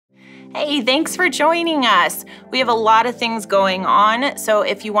Hey, thanks for joining us. We have a lot of things going on, so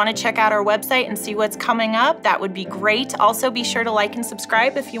if you want to check out our website and see what's coming up, that would be great. Also, be sure to like and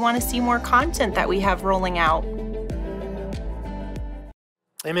subscribe if you want to see more content that we have rolling out.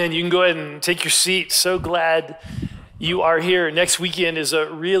 Amen. You can go ahead and take your seat. So glad you are here. Next weekend is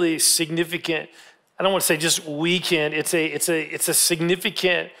a really significant, I don't want to say just weekend, it's a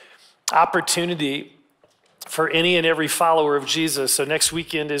significant opportunity for any and every follower of Jesus. So next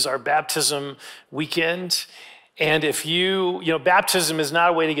weekend is our baptism weekend. And if baptism is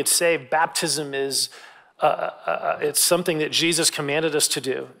not a way to get saved. Baptism is, it's something that Jesus commanded us to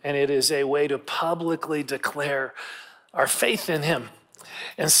do. And it is a way to publicly declare our faith in him.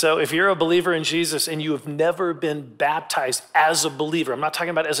 And so if you're a believer in Jesus and you have never been baptized as a believer, I'm not talking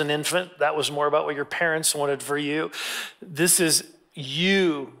about as an infant. That was more about what your parents wanted for you. This is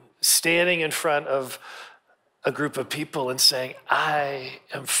you standing in front of a group of people and saying, I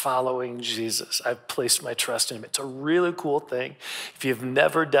am following Jesus. I've placed my trust in him. It's a really cool thing. If you've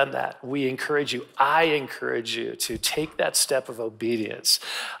never done that, I encourage you to take that step of obedience.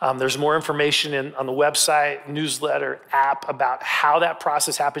 There's more information on the website, newsletter, app about how that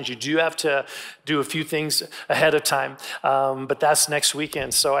process happens. You do have to do a few things ahead of time, but that's next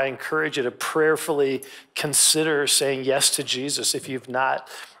weekend. So I encourage you to prayerfully consider saying yes to Jesus if you've not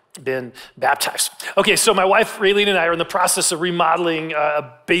been baptized. Okay, so my wife, Raylene, and I are in the process of remodeling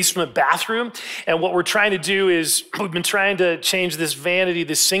a basement bathroom. And what we're trying to do is we've been trying to change this vanity,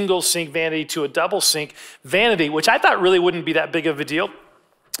 this single sink vanity to a double sink vanity, which I thought really wouldn't be that big of a deal.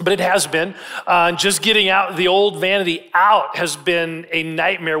 But it has been. Just getting out the old vanity out has been a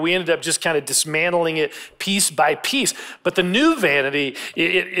nightmare. We ended up just kind of dismantling it piece by piece. But the new vanity,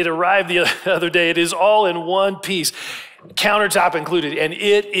 it arrived the other day. It is all in one piece, countertop included, and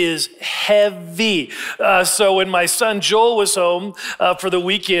it is heavy. So when my son Joel was home for the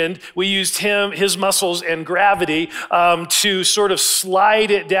weekend, we used his muscles and gravity to sort of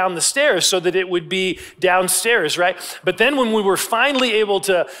slide it down the stairs so that it would be downstairs, right? But then when we were finally able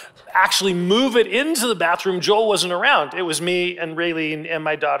to actually move it into the bathroom, Joel wasn't around. It was me and Raylene and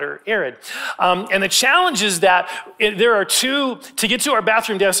my daughter, Erin. And the challenge is that to get to our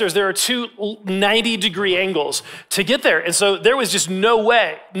bathroom downstairs, there are two 90-degree angles to get there. And so there was just no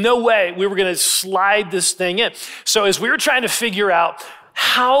way we were gonna slide this thing in. So as we were trying to figure out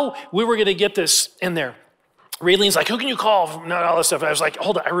how we were gonna get this in there, Raylene's like, who can you call? Not all this stuff. And I was like,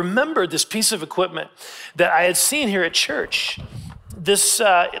 hold on, I remembered this piece of equipment that I had seen here at church.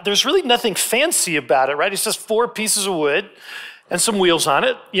 There's really nothing fancy about it, right? It's just 4 pieces of wood and some wheels on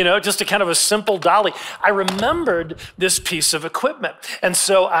it, just a kind of a simple dolly. I remembered this piece of equipment. And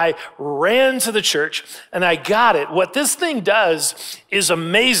so I ran to the church and I got it. What this thing does is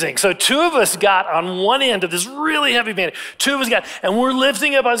amazing. So 2 of us got on one end of this really heavy vanity. 2 of us got, and we're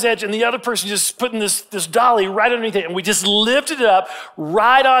lifting up on this edge and the other person just putting this dolly right underneath it. And we just lifted it up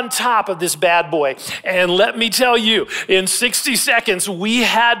right on top of this bad boy. And let me tell you, in 60 seconds, we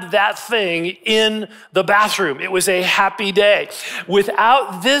had that thing in the bathroom. It was a happy day.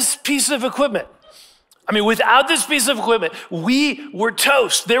 Without this piece of equipment, we were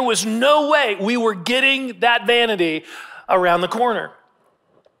toast. There was no way we were getting that vanity around the corner.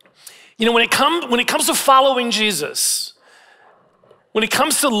 When it comes to following Jesus, when it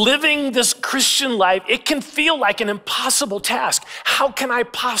comes to living this Christian life, it can feel like an impossible task. How can I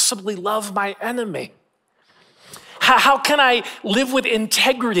possibly love my enemy? How can I live with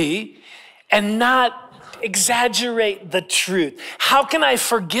integrity and not exaggerate the truth? How can I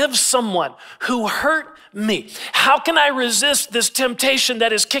forgive someone who hurt me? How can I resist this temptation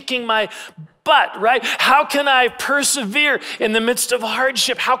that is kicking my butt, right? How can I persevere in the midst of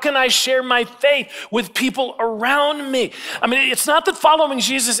hardship? How can I share my faith with people around me? It's not that following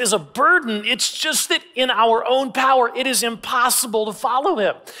Jesus is a burden. It's just that in our own power, it is impossible to follow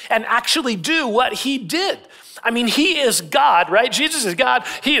him and actually do what he did. He is God, right? Jesus is God.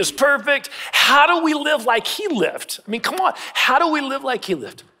 He is perfect. How do we live like he lived? Come on. How do we live like he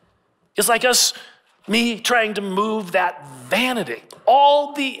lived? It's like me trying to move that vanity.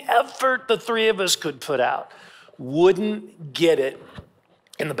 All the effort the 3 of us could put out wouldn't get it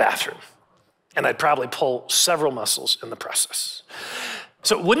in the bathroom. And I'd probably pull several muscles in the process.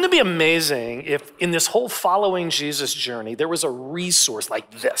 So wouldn't it be amazing if in this whole following Jesus journey, there was a resource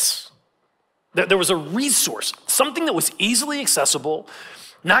like this? There was a resource, something that was easily accessible,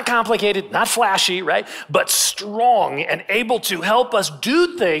 not complicated, not flashy, right? But strong and able to help us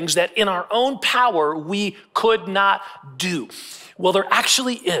do things that in our own power we could not do. Well, there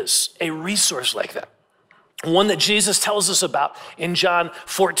actually is a resource like that. one that Jesus tells us about in John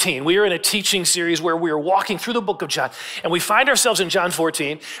 14. We are in a teaching series where we are walking through the book of John, and we find ourselves in John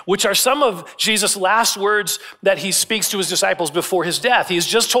 14, which are some of Jesus' last words that he speaks to his disciples before his death. He has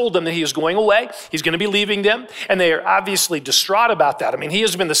just told them that he is going away, he's going to be leaving them, and they are obviously distraught about that. I mean, he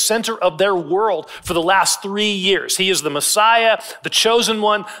has been the center of their world for the last 3 years. He is the Messiah, the chosen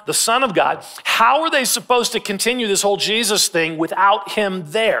one, the Son of God. How are they supposed to continue this whole Jesus thing without him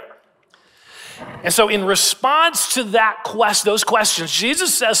there? And so in response to those questions,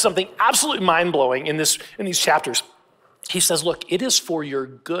 Jesus says something absolutely mind-blowing in these chapters. He says, look, it is for your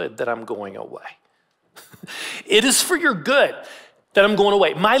good that I'm going away. It is for your good that I'm going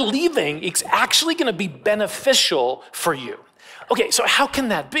away. My leaving is actually going to be beneficial for you. Okay, so how can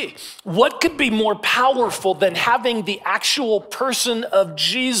that be? What could be more powerful than having the actual person of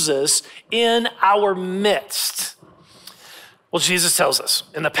Jesus in our midst? Well, Jesus tells us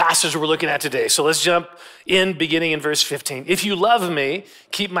in the passage we're looking at today. So let's jump in beginning in verse 15. If you love me,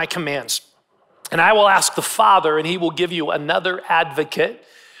 keep my commands. And I will ask the Father, and he will give you another advocate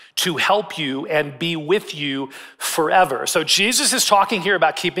to help you and be with you forever. So Jesus is talking here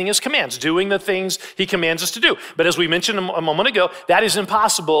about keeping his commands, doing the things he commands us to do. But as we mentioned a moment ago, that is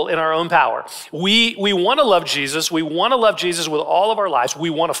impossible in our own power. We want to love Jesus. We want to love Jesus with all of our lives. We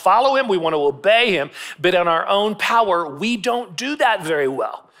want to follow him. We want to obey him. But in our own power, we don't do that very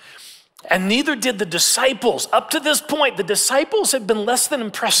well. And neither did the disciples. Up to this point, the disciples have been less than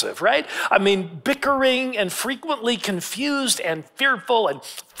impressive, right? I mean, bickering and frequently confused and fearful and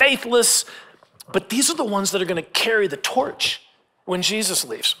faithless. But these are the ones that are going to carry the torch when Jesus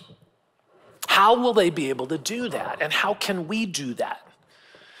leaves. How will they be able to do that? And how can we do that?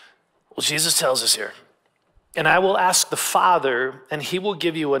 Well, Jesus tells us here, and I will ask the Father, and he will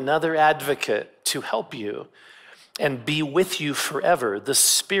give you another advocate to help you and be with you forever, the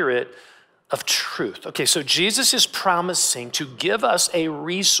Spirit of truth. Okay, so Jesus is promising to give us a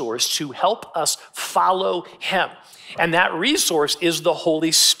resource to help us follow him. And that resource is the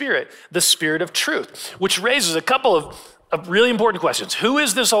Holy Spirit, the Spirit of truth, which raises a couple of really important questions. Who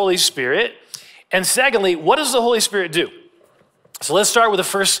is this Holy Spirit? And secondly, what does the Holy Spirit do? So let's start with the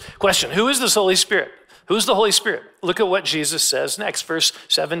first question. Who is this Holy Spirit? Who's the Holy Spirit? Look at what Jesus says next, verse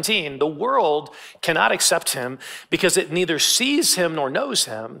 17. The world cannot accept him because it neither sees him nor knows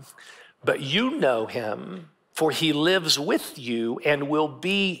him, but you know him, for he lives with you and will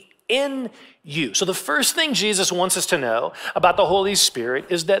be in you. So the first thing Jesus wants us to know about the Holy Spirit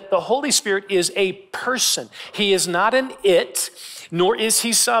is that the Holy Spirit is a person. He is not an it, nor is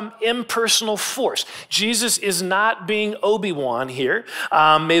he some impersonal force. Jesus is not being Obi-Wan here.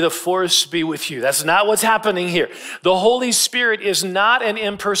 May the force be with you. That's not what's happening here. The Holy Spirit is not an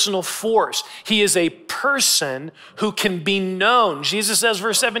impersonal force. He is a person who can be known. Jesus says,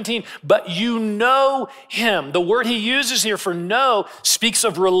 verse 17, but you know him. The word he uses here for know speaks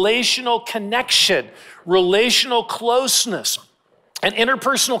of relational connection, relational closeness, an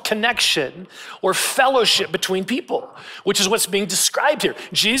interpersonal connection or fellowship between people, which is what's being described here.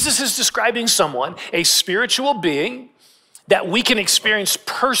 Jesus is describing someone, a spiritual being that we can experience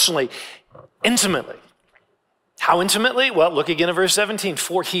personally, intimately. How intimately? Well, look again at verse 17.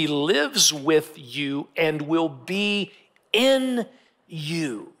 For he lives with you and will be in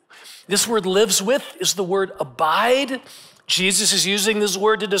you. This word lives with is the word abide. Jesus is using this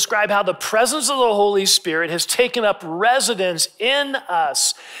word to describe how the presence of the Holy Spirit has taken up residence in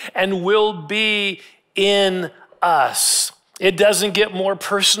us and will be in us. It doesn't get more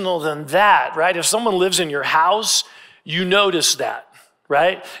personal than that, right? If someone lives in your house, you notice that,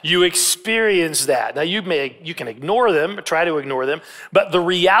 right? You experience that. Now you can ignore them, or try to ignore them, but the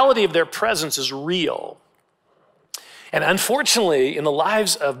reality of their presence is real. And unfortunately, in the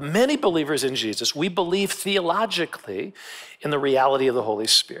lives of many believers in Jesus, we believe theologically in the reality of the Holy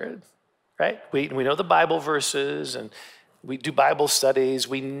Spirit, right? We know the Bible verses and we do Bible studies.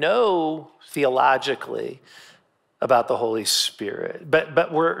 We know theologically about the Holy Spirit,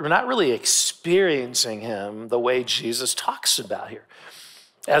 but we're not really experiencing him the way Jesus talks about here,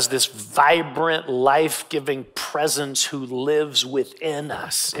 as this vibrant, life-giving presence who lives within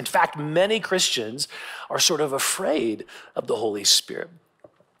us. In fact, many Christians are sort of afraid of the Holy Spirit.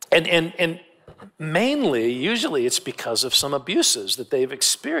 And mainly, usually it's because of some abuses that they've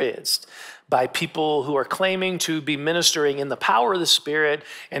experienced by people who are claiming to be ministering in the power of the Spirit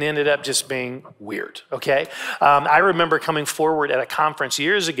and ended up just being weird, okay? I remember coming forward at a conference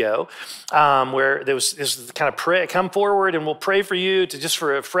years ago where there was this kind of pray, come forward and we'll pray for you just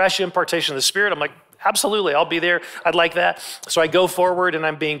for a fresh impartation of the Spirit. I'm like, Absolutely, I'll be there. I'd like that. So I go forward and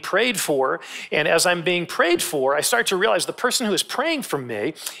I'm being prayed for. And as I'm being prayed for, I start to realize the person who is praying for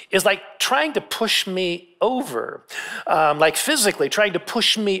me is like trying to push me over, like physically trying to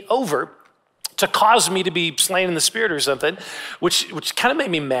push me over to cause me to be slain in the spirit or something, which kind of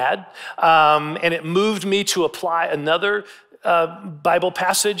made me mad. And it moved me to apply another Bible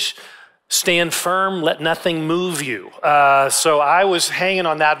passage. Stand firm, let nothing move you. So I was hanging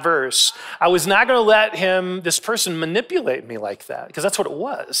on that verse. I was not going to let this person manipulate me like that, because that's what it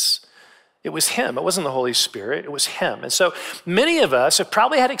was. It was him. It wasn't the Holy Spirit. It was him. And so many of us have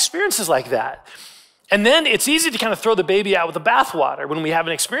probably had experiences like that. And then it's easy to kind of throw the baby out with the bathwater when we have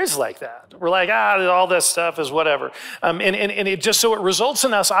an experience like that. We're like, all this stuff is whatever. And it just, so it results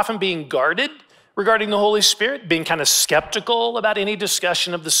in us often being guarded regarding the Holy Spirit, being kind of skeptical about any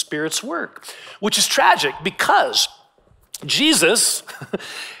discussion of the Spirit's work, which is tragic because Jesus,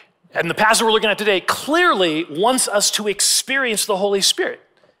 and the passage we're looking at today, clearly wants us to experience the Holy Spirit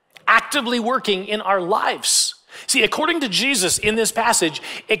actively working in our lives. See, according to Jesus in this passage,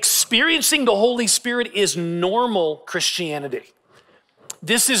 experiencing the Holy Spirit is normal Christianity.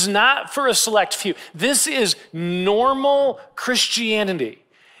 This is not for a select few. This is normal Christianity.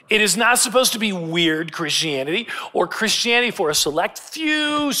 It is not supposed to be weird Christianity or Christianity for a select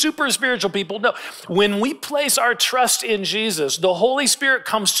few super spiritual people. No, when we place our trust in Jesus, the Holy Spirit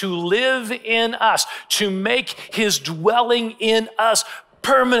comes to live in us, to make his dwelling in us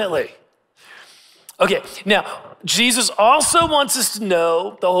permanently. Okay, now, Jesus also wants us to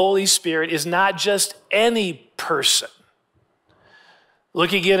know the Holy Spirit is not just any person.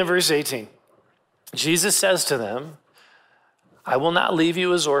 Look again at verse 18. Jesus says to them, I will not leave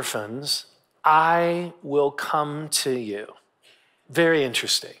you as orphans. I will come to you. Very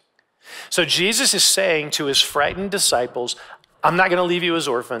interesting. So Jesus is saying to his frightened disciples, I'm not going to leave you as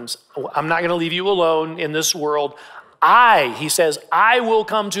orphans. I'm not going to leave you alone in this world. He says, I will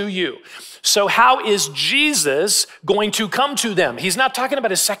come to you. So how is Jesus going to come to them? He's not talking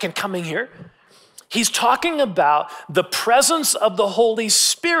about his second coming here. He's talking about the presence of the Holy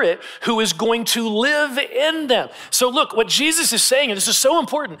Spirit who is going to live in them. So look, what Jesus is saying, and this is so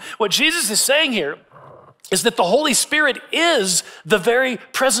important, what Jesus is saying here is that the Holy Spirit is the very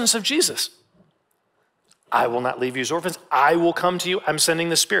presence of Jesus. I will not leave you as orphans. I will come to you. I'm sending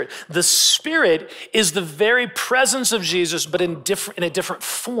the Spirit. The Spirit is the very presence of Jesus, but in a different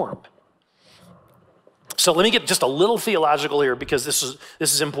form. So let me get just a little theological here because this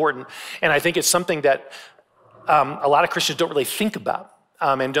is important. And I think it's something that a lot of Christians don't really think about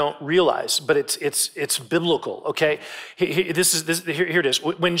and don't realize, but it's biblical, okay? Here it is.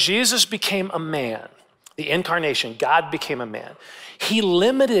 When Jesus became a man, the incarnation, God became a man, he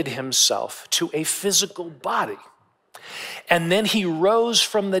limited himself to a physical body. And then he rose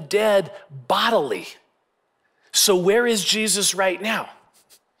from the dead bodily. So where is Jesus right now?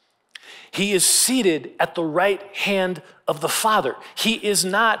 He is seated at the right hand of the Father. He is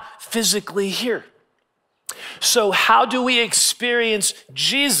not physically here. So how do we experience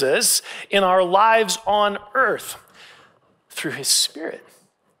Jesus in our lives on earth? Through his Spirit.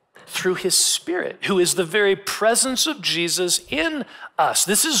 Through his Spirit, who is the very presence of Jesus in us.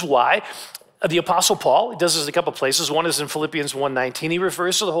 This is why the Apostle Paul, he does this in a couple places. One is in Philippians 1:19. He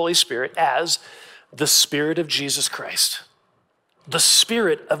refers to the Holy Spirit as the Spirit of Jesus Christ. The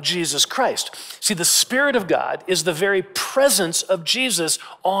Spirit of Jesus Christ. See, the Spirit of God is the very presence of Jesus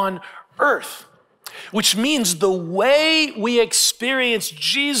on earth, which means the way we experience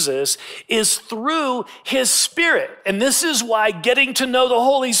Jesus is through his Spirit. And this is why getting to know the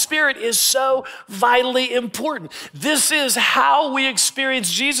Holy Spirit is so vitally important. This is how we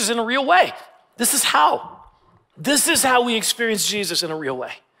experience Jesus in a real way. This is how we experience Jesus in a real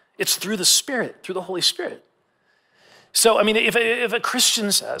way. It's through the Spirit, through the Holy Spirit. So, I mean, if a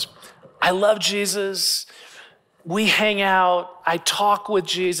Christian says, I love Jesus, we hang out, I talk with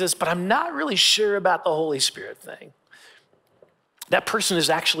Jesus, but I'm not really sure about the Holy Spirit thing, that person is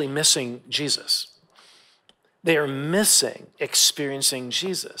actually missing Jesus. They are missing experiencing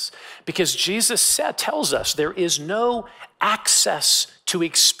Jesus because Jesus tells us there is no access to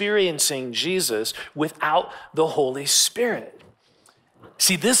experiencing Jesus without the Holy Spirit.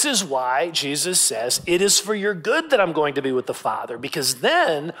 See, this is why Jesus says, it is for your good that I'm going to be with the Father, because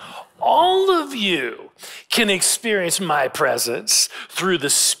then all of you can experience my presence through the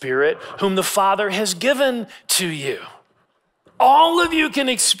Spirit whom the Father has given to you. All of you can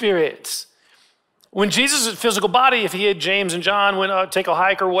experience. When Jesus' physical body, if he had James and John went take a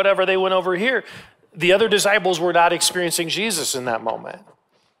hike or whatever, they went over here, the other disciples were not experiencing Jesus in that moment.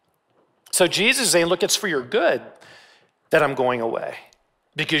 So Jesus is saying, look, it's for your good that I'm going away.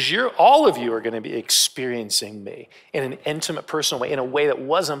 because all of you are going to be experiencing me in an intimate, personal way, in a way that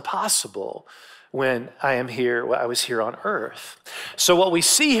wasn't possible when I was here on earth. So what we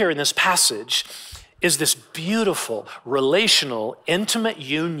see here in this passage is this beautiful, relational, intimate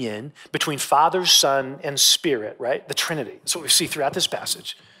union between Father, Son, and Spirit, right? The Trinity. That's what we see throughout this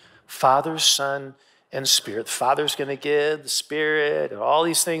passage. Father, Son, and Spirit. The Father's going to give the Spirit, and all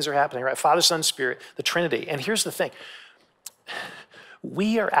these things are happening, right? Father, Son, Spirit, the Trinity. And here's the thing.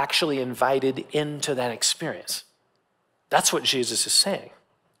 We are actually invited into that experience. That's what Jesus is saying.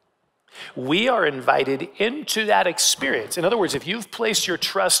 We are invited into that experience. In other words, if you've placed your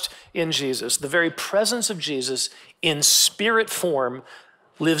trust in Jesus, the very presence of Jesus in spirit form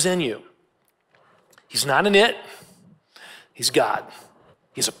lives in you. He's not an it, he's God.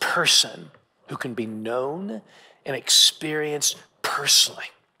 He's a person who can be known and experienced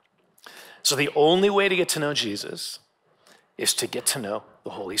personally. So the only way to get to know Jesus is to get to know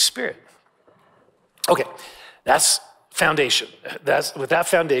the Holy Spirit. Okay, that's foundation. With that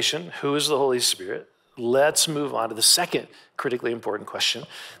foundation, who is the Holy Spirit? Let's move on to the second critically important question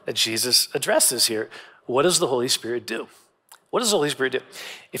that Jesus addresses here. What does the Holy Spirit do? What does the Holy Spirit do?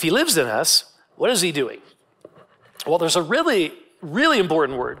 If he lives in us, what is he doing? Well, there's a really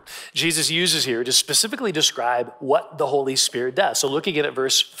important word Jesus uses here to specifically describe what the Holy Spirit does. So look again at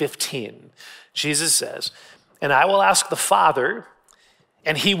verse 15. Jesus says, "And I will ask the Father,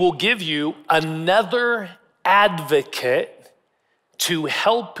 and he will give you another advocate to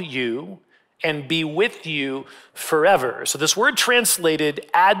help you and be with you forever." So this word translated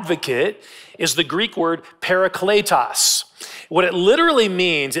advocate is the Greek word parakletos. What it literally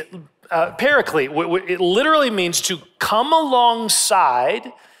means, paraclete, it literally means to come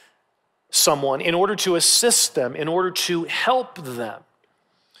alongside someone in order to assist them, in order to help them.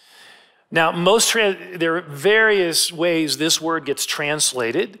 Now, there are various ways this word gets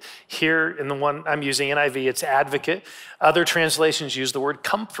translated. Here in the one I'm using, NIV, it's advocate. Other translations use the word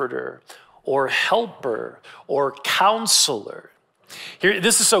comforter or helper or counselor. Here,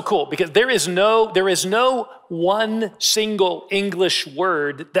 this is so cool because there is no one single English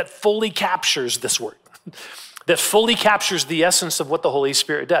word that fully captures this word, that fully captures the essence of what the Holy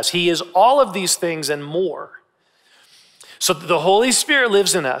Spirit does. He is all of these things and more. So the Holy Spirit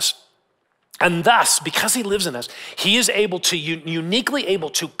lives in us. And thus, because he lives in us, he is uniquely able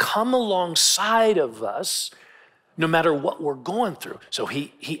to come alongside of us no matter what we're going through. So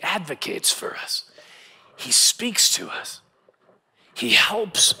he advocates for us. He speaks to us. He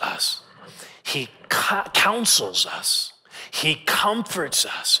helps us. He counsels us. He comforts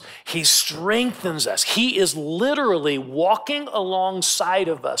us. He strengthens us. He is literally walking alongside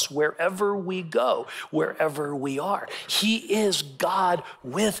of us wherever we go, wherever we are. He is God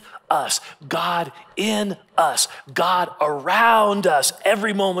with us, God in us, God around us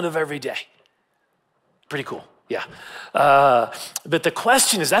every moment of every day. Pretty cool, yeah. But the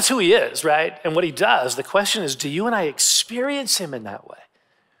question is, that's who he is, right? And what he does. The question is, do you and I experience him in that way?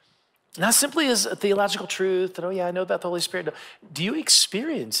 Not simply as a theological truth that, oh yeah, I know about the Holy Spirit. No. Do you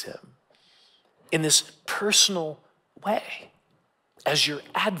experience him in this personal way? As your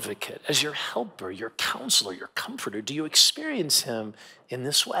advocate, as your helper, your counselor, your comforter, do you experience him in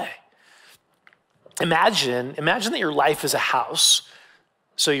this way? Imagine that your life is a house.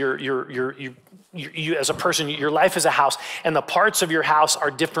 So you as a person, your life is a house, and the parts of your house are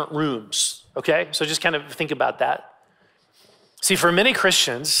different rooms. Okay, so just kind of think about that. See, for many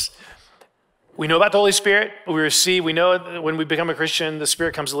Christians, we know about the Holy Spirit. We know when we become a Christian, the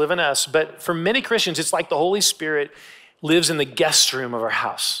Spirit comes to live in us. But for many Christians, it's like the Holy Spirit lives in the guest room of our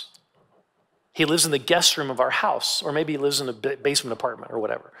house. He lives in the guest room of our house, or maybe he lives in a basement apartment or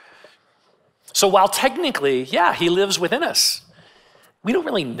whatever. So while technically, yeah, he lives within us, we don't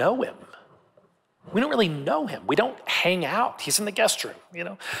really know him. We don't really know him. We don't hang out. He's in the guest room, we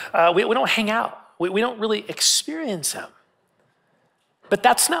don't hang out. We don't really experience him. But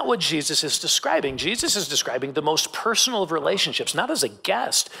that's not what Jesus is describing. Jesus is describing the most personal of relationships, not as a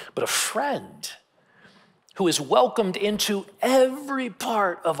guest, but a friend who is welcomed into every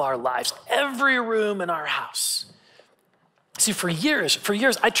part of our lives, every room in our house. See, for years,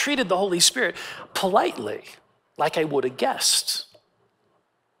 I treated the Holy Spirit politely, like I would a guest,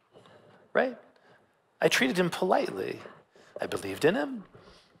 right? I treated him politely. I believed in him.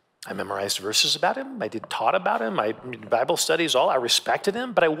 I memorized verses about him. I taught about him. I did Bible studies, I respected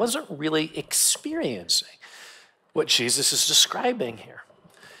him, but I wasn't really experiencing what Jesus is describing here.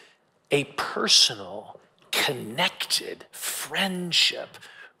 A personal, connected friendship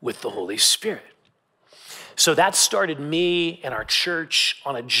with the Holy Spirit. So that started me and our church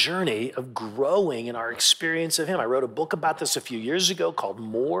on a journey of growing in our experience of him. I wrote a book about this a few years ago called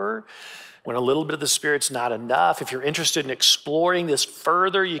More, When a Little Bit of the Spirit's Not Enough. If you're interested in exploring this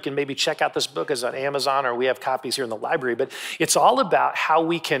further, you can maybe check out this book. It's on Amazon, or we have copies here in the library. But it's all about how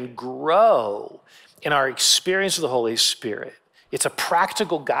we can grow in our experience of the Holy Spirit. It's a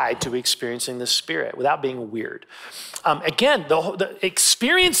practical guide to experiencing the Spirit without being weird. Again, the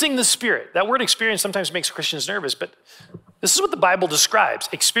experiencing the Spirit, that word experience sometimes makes Christians nervous, but this is what the Bible describes.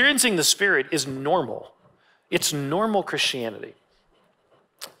 Experiencing the Spirit is normal. It's normal Christianity.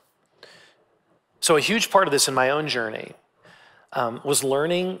 So a huge part of this in my own journey was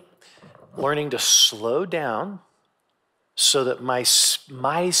learning to slow down so that my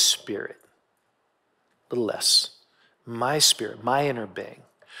spirit, a little less, my spirit, my inner being,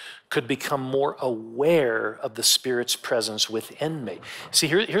 could become more aware of the Spirit's presence within me. See,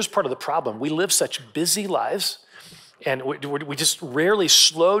 here's part of the problem. We live such busy lives, and we just rarely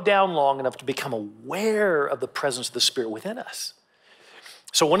slow down long enough to become aware of the presence of the Spirit within us.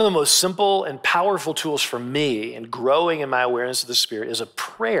 So one of the most simple and powerful tools for me in growing in my awareness of the Spirit is a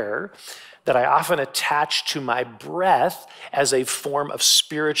prayer that I often attach to my breath as a form of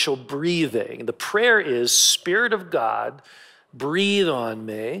spiritual breathing. The prayer is, Spirit of God, breathe on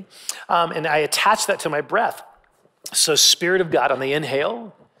me. And I attach that to my breath. So Spirit of God, on the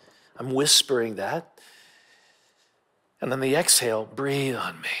inhale, I'm whispering that. And then the exhale, breathe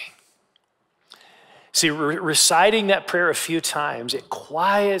on me. See, reciting that prayer a few times, it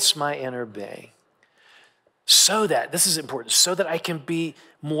quiets my inner being so that, this is important, so that I can be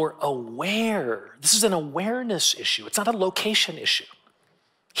more aware. This is an awareness issue. It's not a location issue.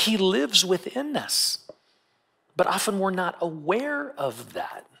 He lives within us, but often we're not aware of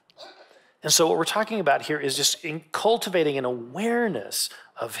that. And so what we're talking about here is just in cultivating an awareness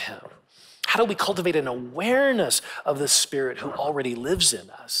of him. How do we cultivate an awareness of the Spirit who already lives in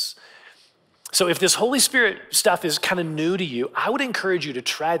us? So if this Holy Spirit stuff is kind of new to you, I would encourage you to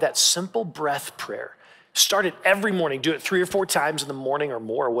try that simple breath prayer. Start it every morning. Do it 3 or 4 times in the morning or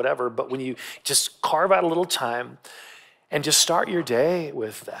more or whatever. But when you just carve out a little time and just start your day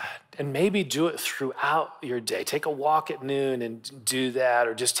with that, and maybe do it throughout your day. Take a walk at noon and do that,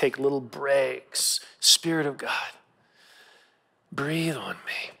 or just take little breaks. Spirit of God, breathe on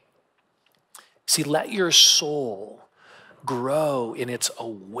me. See, let your soul grow in its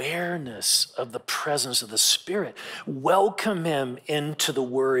awareness of the presence of the Spirit. Welcome him into the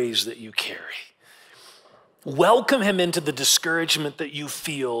worries that you carry. Welcome him into the discouragement that you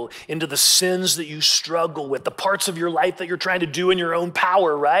feel, into the sins that you struggle with, the parts of your life that you're trying to do in your own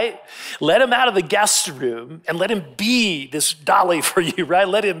power, right? Let him out of the guest room and let him be this dolly for you, right?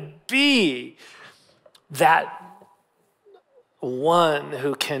 Let him be that one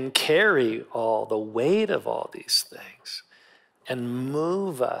who can carry all the weight of all these things and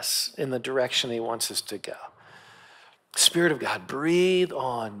move us in the direction he wants us to go. Spirit of God, breathe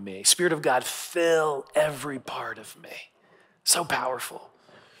on me. Spirit of God, fill every part of me. So powerful.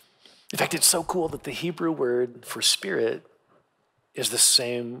 In fact, it's so cool that the Hebrew word for spirit is the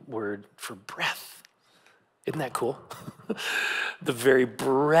same word for breath. Isn't that cool? The very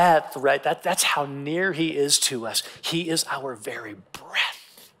breath, right? That's how near he is to us. He is our very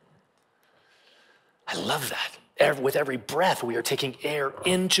breath. I love that. With every breath, we are taking air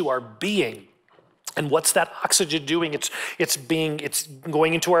into our being. And what's that oxygen doing? It's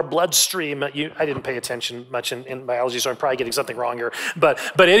going into our bloodstream. I didn't pay attention much in biology, so I'm probably getting something wrong here. But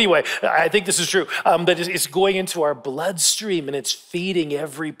anyway, I think this is true. But it's going into our bloodstream, and it's feeding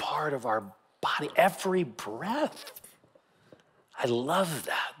every part of our body, every breath. I love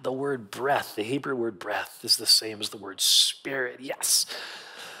that. The word breath, the Hebrew word breath, is the same as the word spirit. Yes.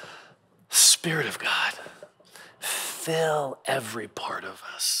 Spirit of God, fill every part of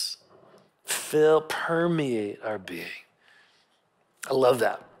us. Permeate our being. I love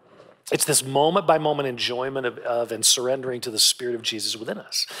that. It's this moment by moment enjoyment of and surrendering to the Spirit of Jesus within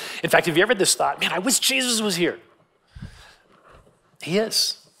us. In fact, have you ever had this thought, man, I wish Jesus was here? He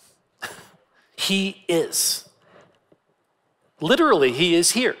is. He is. Literally, he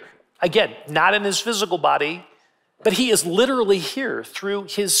is here. Again, not in his physical body, but he is literally here through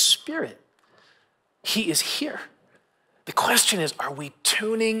his Spirit. He is here. The question is, are we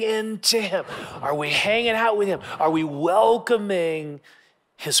tuning into him? Are we hanging out with him? Are we welcoming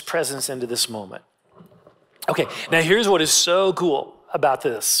his presence into this moment? Okay, now here's what is so cool about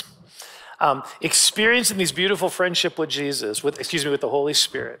this. Experiencing these beautiful friendship with Jesus, with the Holy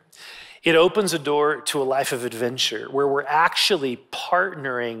Spirit, it opens a door to a life of adventure where we're actually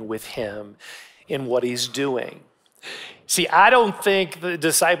partnering with him in what he's doing. See, I don't think the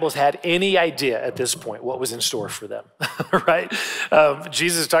disciples had any idea at this point what was in store for them, right?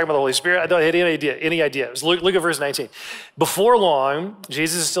 Jesus is talking about the Holy Spirit. I don't have any idea. Look at verse 19. Before long,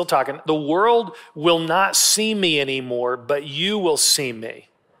 Jesus is still talking, the world will not see me anymore, but you will see me.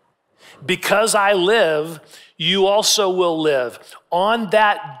 Because I live, you also will live. On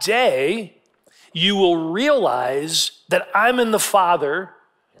that day, you will realize that I'm in the Father,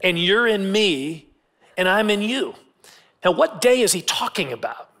 and you're in me, and I'm in you. Now, what day is he talking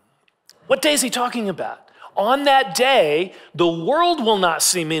about? What day is he talking about? On that day, the world will not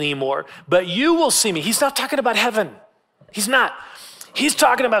see me anymore, but you will see me. He's not talking about heaven. He's not. He's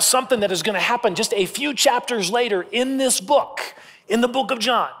talking about something that is going to happen just a few chapters later in this book, in the book of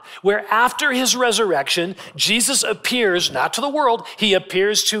John, where after his resurrection, Jesus appears not to the world, he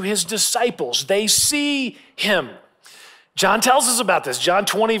appears to his disciples. They see him. John tells us about this. John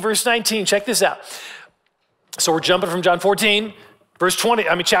 20, verse 19. Check this out. So we're jumping from John 14,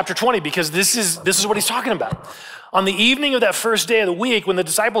 chapter 20, because this is what he's talking about. On the evening of that first day of the week, when the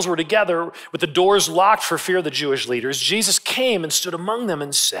disciples were together with the doors locked for fear of the Jewish leaders, Jesus came and stood among them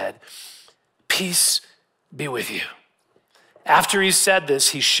and said, "Peace be with you." After he said this,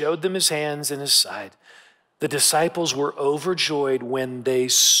 he showed them his hands and his side. The disciples were overjoyed when they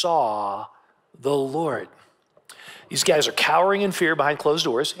saw the Lord. These guys are cowering in fear behind closed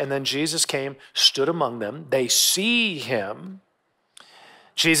doors, and then Jesus came, stood among them. They see him.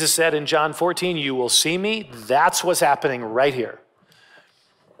 Jesus said in John 14, "You will see me." That's what's happening right here.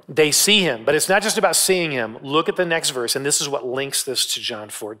 They see him, but it's not just about seeing him. Look at the next verse, and this is what links this to John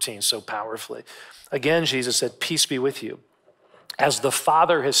 14 so powerfully. Again, Jesus said, "Peace be with you. As the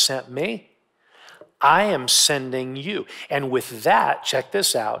Father has sent me, I am sending you." And with that, check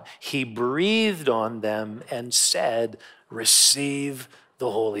this out, he breathed on them and said, "Receive the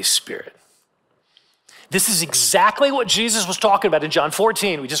Holy Spirit." This is exactly what Jesus was talking about in John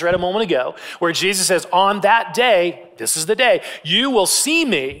 14. We just read a moment ago, where Jesus says, on that day, this is the day, you will see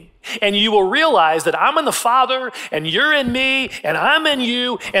me and you will realize that I'm in the Father and you're in me and I'm in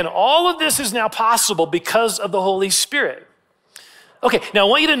you. And all of this is now possible because of the Holy Spirit. Okay, now I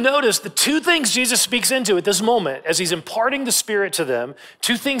want you to notice the two things Jesus speaks into at this moment as he's imparting the Spirit to them,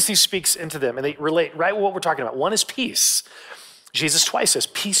 two things he speaks into them, and they relate right with what we're talking about. One is peace. Jesus twice says,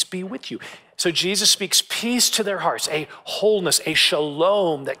 "Peace be with you." So Jesus speaks peace to their hearts, a wholeness, a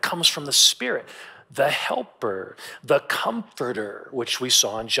shalom that comes from the Spirit, the helper, the comforter, which we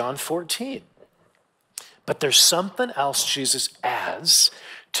saw in John 14. But there's something else Jesus adds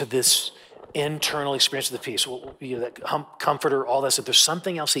to this internal experience of the peace, that comforter, all that stuff. There's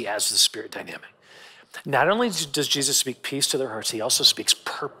something else he adds to the Spirit dynamic. Not only does Jesus speak peace to their hearts, he also speaks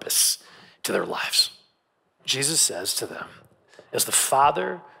purpose to their lives. Jesus says to them, "As the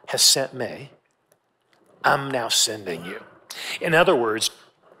Father has sent me, I'm now sending you." In other words,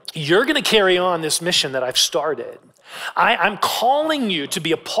 you're going to carry on this mission that I've started. I'm calling you to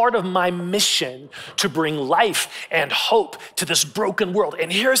be a part of my mission to bring life and hope to this broken world.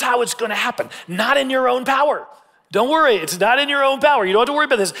 And here's how it's going to happen. Not in your own power. Don't worry, it's not in your own power. You don't have to worry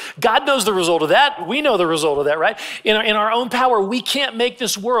about this. God knows the result of that. We know the result of that, right? In our own power, we can't make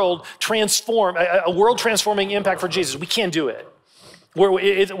this world transform, a world transforming impact for Jesus. We can't do it.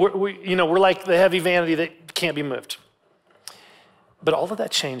 We're like the heavy vanity that can't be moved. But all of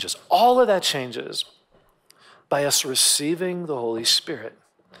that changes. All of that changes by us receiving the Holy Spirit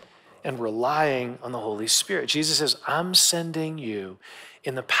and relying on the Holy Spirit. Jesus says, "I'm sending you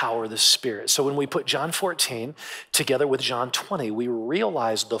in the power of the Spirit." So when we put John 14 together with John 20, we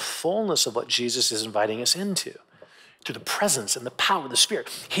realize the fullness of what Jesus is inviting us into through the presence and the power of the Spirit.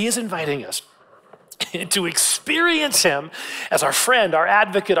 He is inviting us to experience him as our friend, our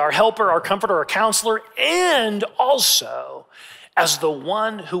advocate, our helper, our comforter, our counselor, and also as the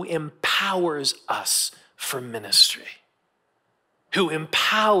one who empowers us for ministry, who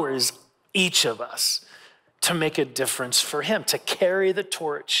empowers each of us to make a difference for him, to carry the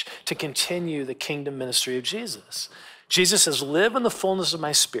torch, to continue the kingdom ministry of Jesus. Jesus says, "Live in the fullness of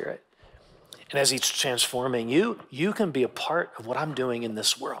my Spirit." And as he's transforming you, you can be a part of what I'm doing in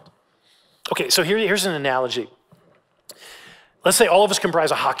this world. Okay, so here's an analogy. Let's say all of us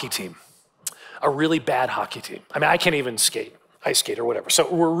comprise a hockey team, a really bad hockey team. I mean, I can't even skate, ice skate or whatever. So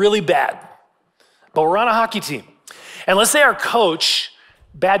we're really bad, but we're on a hockey team. And let's say our coach,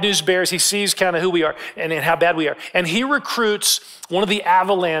 Bad News Bears, he sees kind of who we are and how bad we are. And he recruits one of the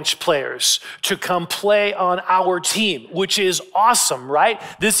Avalanche players to come play on our team, which is awesome, right?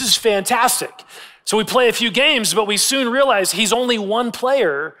 This is fantastic. So we play a few games, but we soon realize he's only one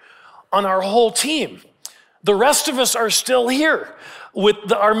player on our whole team. The rest of us are still here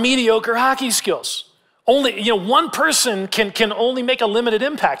with our mediocre hockey skills. Only, one person can only make a limited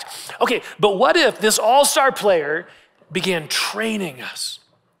impact. Okay, but what if this all-star player began training us?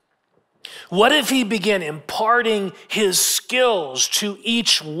 What if he began imparting his skills to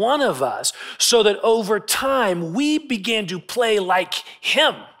each one of us so that over time we began to play like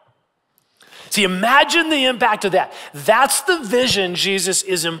him? See, imagine the impact of that. That's the vision Jesus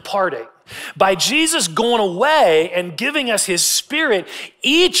is imparting. By Jesus going away and giving us his Spirit,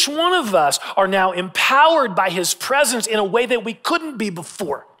 each one of us are now empowered by his presence in a way that we couldn't be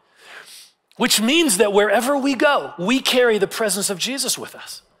before. Which means that wherever we go, we carry the presence of Jesus with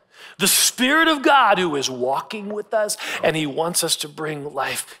us. The Spirit of God who is walking with us, and he wants us to bring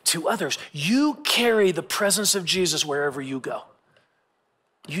life to others. You carry the presence of Jesus wherever you go.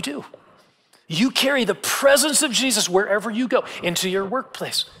 You do. You carry the presence of Jesus wherever you go, into your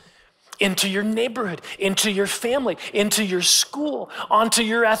workplace, into your neighborhood, into your family, into your school, onto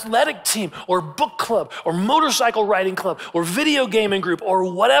your athletic team or book club or motorcycle riding club or video gaming group or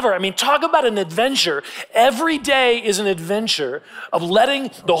whatever. I mean, talk about an adventure. Every day is an adventure of letting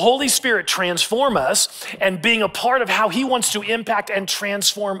the Holy Spirit transform us and being a part of how he wants to impact and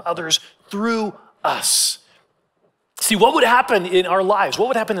transform others through us. See, what would happen in our lives? What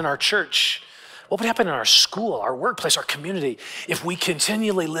would happen in our church? What would happen in our school, our workplace, our community if we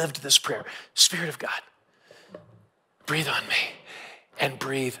continually lived this prayer? Spirit of God, breathe on me and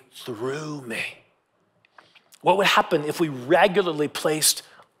breathe through me. What would happen if we regularly placed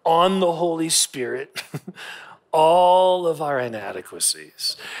on the Holy Spirit all of our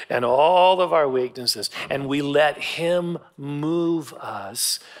inadequacies and all of our weaknesses, and we let him move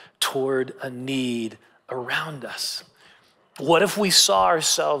us toward a need around us? What if we saw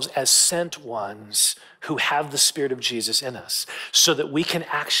ourselves as sent ones who have the Spirit of Jesus in us so that we can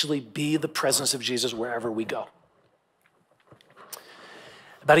actually be the presence of Jesus wherever we go?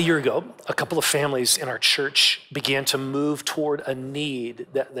 About a year ago, a couple of families in our church began to move toward a need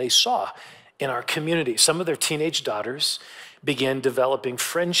that they saw in our community. Some of their teenage daughters began developing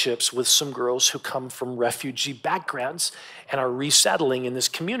friendships with some girls who come from refugee backgrounds and are resettling in this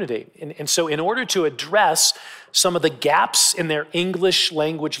community. And so in order to address some of the gaps in their English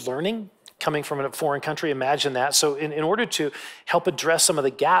language learning, coming from a foreign country, imagine that. So in order to help address some of the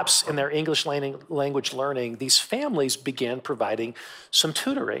gaps in their English language learning, these families began providing some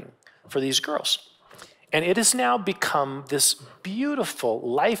tutoring for these girls. And it has now become this beautiful,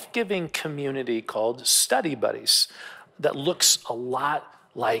 life-giving community called Study Buddies that looks a lot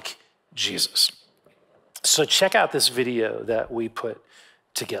like Jesus. So check out this video that we put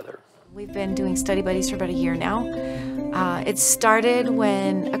together. We've been doing Study Buddies for about a year now. It started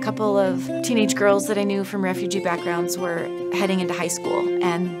when a couple of teenage girls that I knew from refugee backgrounds were heading into high school.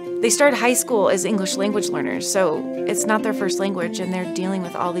 And they started high school as English language learners, so it's not their first language, and they're dealing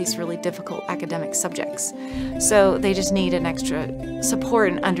with all these really difficult academic subjects. So they just need an extra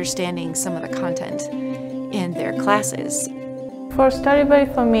support in understanding some of the content in their classes. For Study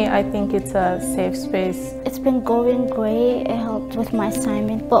Buddy, for me, I think it's a safe space. It's been going great. It helped with my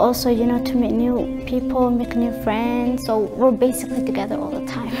assignment, but also, to meet new people, make new friends. So we're basically together all the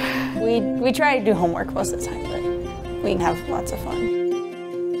time. We try to do homework most of the time, but we can have lots of fun.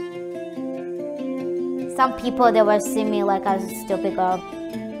 Some people, they will see me like as a stupid girl.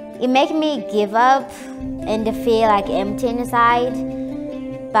 It makes me give up and feel like empty inside.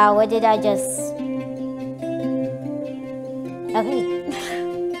 But what did I just... Okay.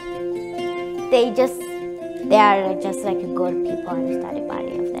 They are just like good people in the Study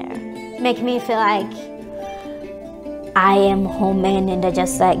Buddy up there. Make me feel like I am home, and they're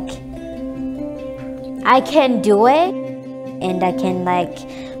just like, I can do it, and I can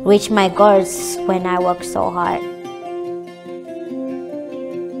reach my goals when I work so hard.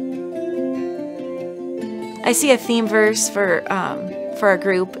 I see a theme verse for our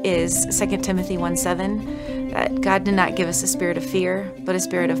group is 2 Timothy 1:7. That God did not give us a spirit of fear, but a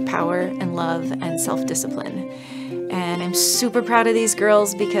spirit of power and love and self-discipline. And I'm super proud of these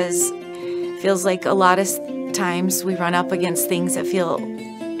girls because it feels like a lot of times we run up against things that feel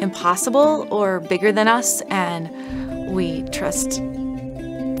impossible or bigger than us, and we trust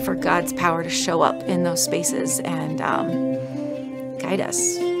for God's power to show up in those spaces and guide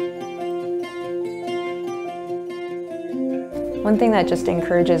us. One thing that just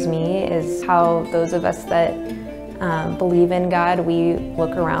encourages me is how those of us that believe in God, we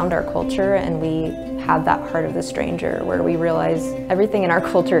look around our culture and we have that heart of the stranger where we realize everything in our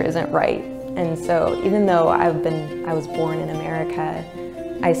culture isn't right. And so even though I was born in America,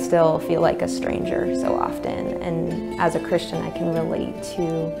 I still feel like a stranger so often. And as a Christian, I can relate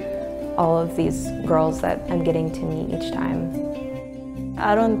to all of these girls that I'm getting to meet each time.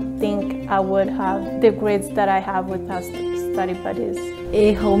 I don't think I would have the grades that I have without study buddies.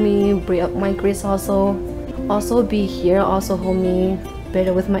 It helped me bring up my grades also. Also be here also helped me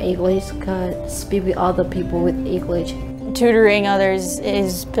better with my English, cause speak with other people with English. Tutoring others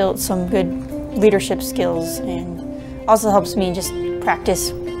is built some good leadership skills and also helps me just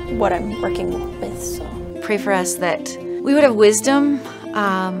practice what I'm working with. So Pray for us that we would have wisdom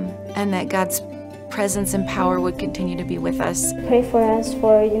and that God's presence and power would continue to be with us. Pray for us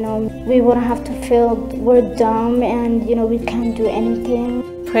for, we wouldn't have to feel we're dumb and, we can't do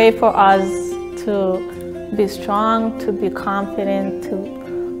anything. Pray for us to be strong, to be confident,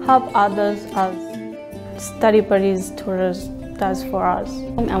 to help others as study buddies, tutors does for us.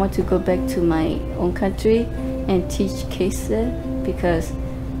 I want to go back to my own country and teach cases because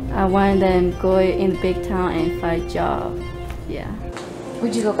I want them go in big town and find job. Yeah.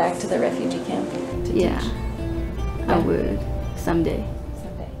 Would you go back to the refugee camp to Yeah. teach? I would someday.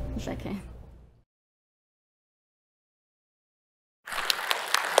 Someday. If I can.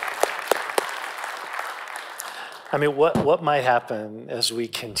 I mean, what might happen as we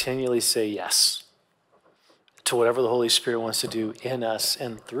continually say yes to whatever the Holy Spirit wants to do in us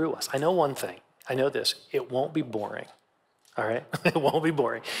and through us? I know one thing. I know this. It won't be boring, all right? It won't be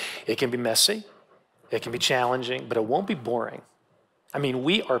boring. It can be messy. It can be challenging, but it won't be boring. I mean,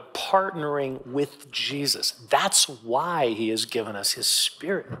 we are partnering with Jesus. That's why he has given us his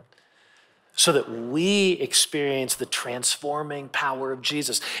Spirit, so that we experience the transforming power of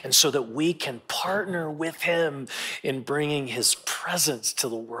Jesus and so that we can partner with him in bringing his presence to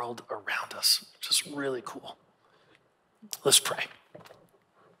the world around us, which is really cool. Let's pray.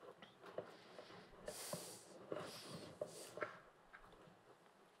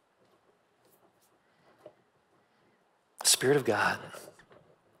 Spirit of God,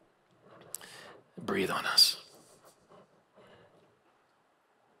 breathe on us.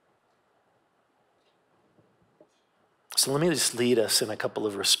 So let me just lead us in a couple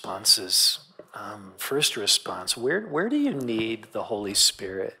of responses. First response, where do you need the Holy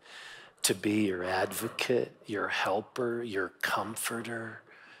Spirit to be your advocate, your helper, your comforter,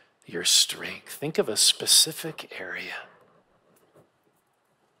 your strength? Think of a specific area.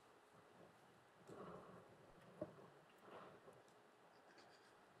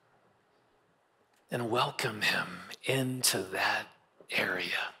 And welcome him into that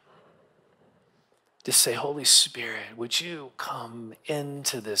area. Just say, Holy Spirit, would you come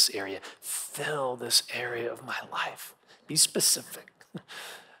into this area? Fill this area of my life. Be specific.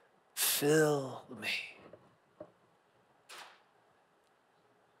 Fill me.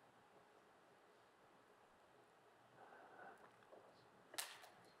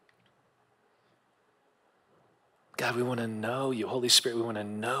 God, we want to know you. Holy Spirit, we want to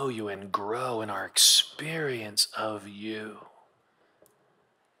know you and grow in our experience of you.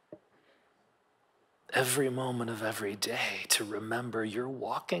 Every moment of every day to remember you're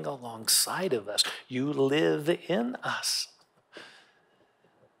walking alongside of us. You live in us.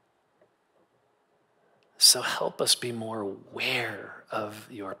 So help us be more aware of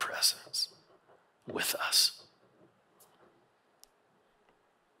your presence with us.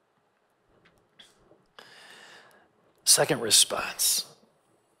 Second response.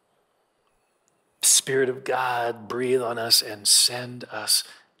 Spirit of God, breathe on us and send us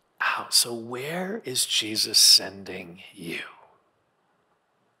out. So where is Jesus sending you?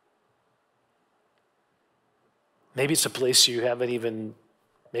 Maybe it's a place you haven't even,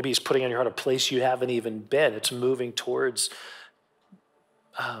 maybe he's putting on your heart a place you haven't even been. It's moving towards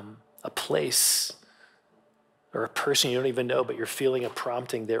a place or a person you don't even know, but you're feeling a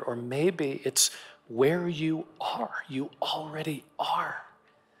prompting there. Or maybe it's where you are. You already are.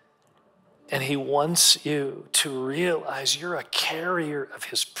 And he wants you to realize you're a carrier of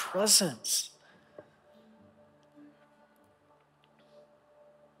his presence.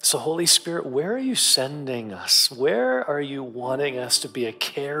 So Holy Spirit, where are you sending us? Where are you wanting us to be a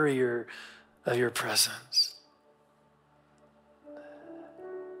carrier of your presence?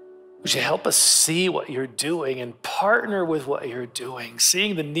 Would you help us see what you're doing and partner with what you're doing,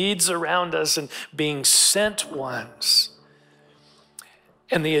 seeing the needs around us and being sent ones?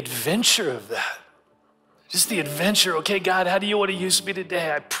 And the adventure of that, just the adventure. Okay, God, how do you want to use me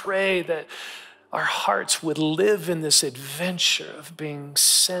today? I pray that our hearts would live in this adventure of being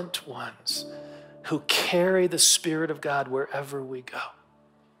sent ones who carry the Spirit of God wherever we go.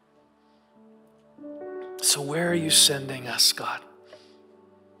 So where are you sending us, God?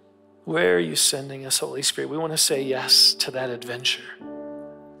 Where are you sending us, Holy Spirit? We want to say yes to that adventure.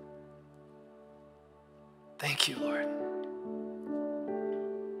 Thank you, Lord.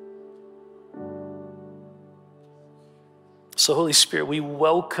 So Holy Spirit, we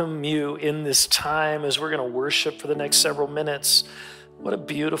welcome you in this time as we're going to worship for the next several minutes. What a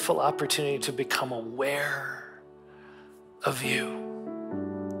beautiful opportunity to become aware of you.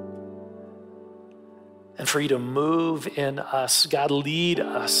 And for you to move in us. God, lead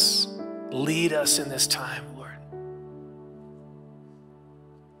us. Lead us in this time, Lord.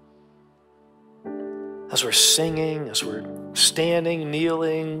 As we're singing, as we're standing,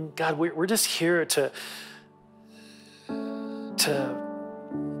 kneeling, God, we're just here to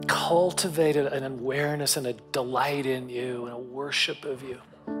cultivate an awareness and a delight in you and a worship of you.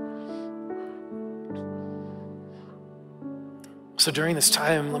 So during this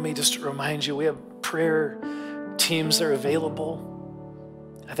time, let me just remind you, we have prayer teams that are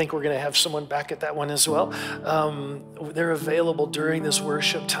available. I think we're going to have someone back at that one as well. They're available during this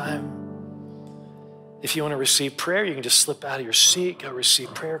worship time. If you want to receive prayer, you can just slip out of your seat, go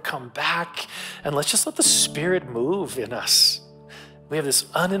receive prayer, come back, and let's just let the Spirit move in us. We have this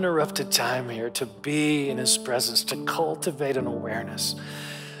uninterrupted time here to be in his presence, to cultivate an awareness.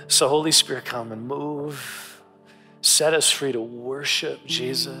 So Holy Spirit, come and move. Set us free to worship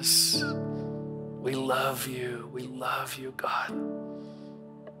Jesus. We love you. We love you, God.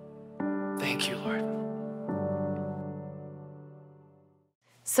 Thank you, Lord.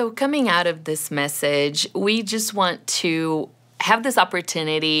 So coming out of this message, we just want to have this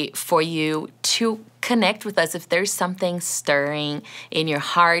opportunity for you to connect with us if there's something stirring in your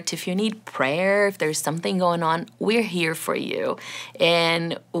heart, if you need prayer, if there's something going on, we're here for you.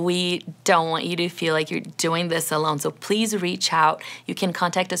 And we don't want you to feel like you're doing this alone. So please reach out. You can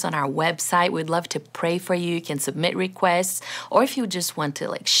contact us on our website. We'd love to pray for you. You can submit requests. Or if you just want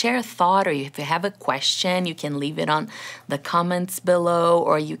to share a thought, or if you have a question, you can leave it on the comments below,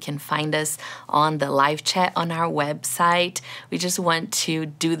 or you can find us on the live chat on our website. We just want to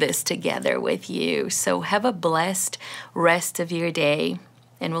do this together with you. So have a blessed rest of your day,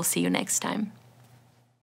 and we'll see you next time.